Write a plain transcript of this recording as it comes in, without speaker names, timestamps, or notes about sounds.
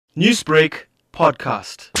Newsbreak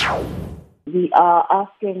Podcast. We are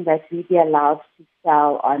asking that we be allowed to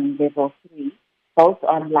sell on level 3, both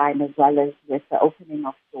online as well as with the opening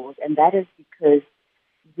of stores. And that is because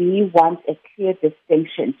we want a clear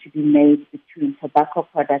distinction to be made between tobacco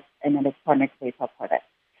products and electronic vapor products.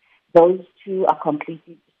 Those two are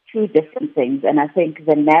completely two different things. And I think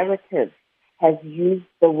the narrative has used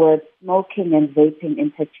the words smoking and vaping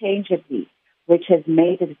interchangeably, which has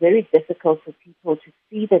made it very difficult for people to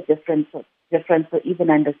see the difference or even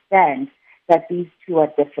understand that these two are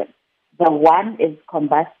different. The one is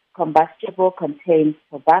combustible, contains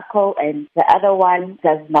tobacco, and the other one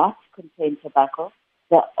does not contain tobacco.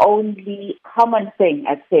 The only common thing,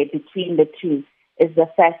 I'd say, between the two is the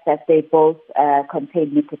fact that they both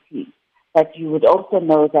contain nicotine. But you would also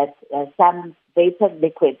know that some vapor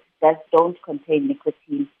liquids don't contain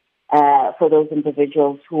nicotine for those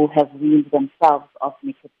individuals who have weaned themselves off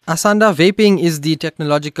nicotine. Asanda, vaping is the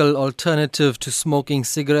technological alternative to smoking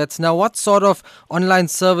cigarettes. Now, what sort of online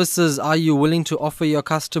services are you willing to offer your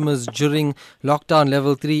customers during lockdown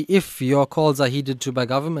level 3 if your calls are heeded to by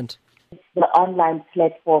government? The online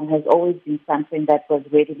platform has always been something that was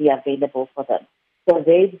readily available for them. So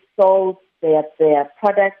they've sold their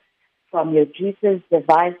products from your juices,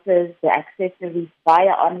 devices, the accessories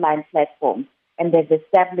via online platforms, and they've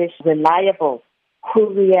established reliable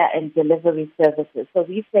courier and delivery services. So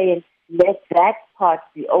we're saying let that part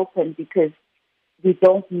be open because we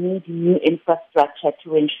don't need new infrastructure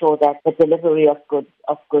to ensure that the delivery of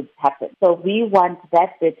goods happens. So we want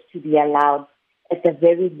that bit to be allowed at the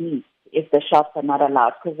very least if the shops are not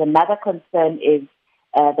allowed. Because another concern is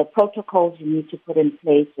the protocols you need to put in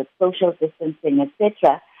place with social distancing,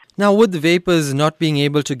 etc. Now, with vapers not being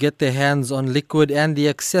able to get their hands on liquid and the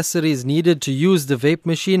accessories needed to use the vape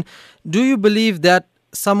machine, do you believe that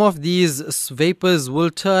some of these vapers will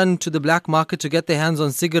turn to the black market to get their hands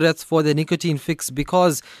on cigarettes for their nicotine fix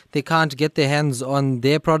because they can't get their hands on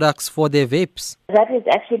their products for their vapes? That is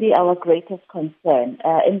actually our greatest concern.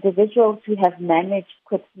 Individuals who have managed to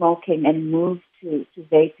quit smoking and move to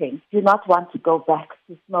vaping do not want to go back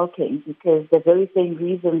to smoking because the very same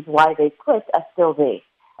reasons why they quit are still there.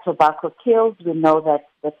 Tobacco kills. We know that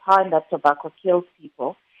the time that tobacco kills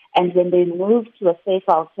people. And when they move to a safer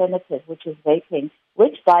alternative, which is vaping,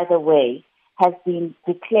 which, by the way, has been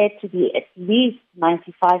declared to be at least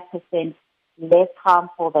 95% less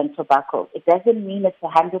harmful than tobacco. It doesn't mean it's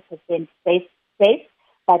 100% safe,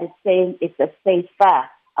 but it's saying it's a safer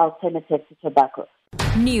alternative to tobacco.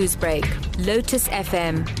 Newsbreak, Lotus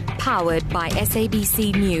FM, powered by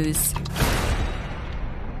SABC News.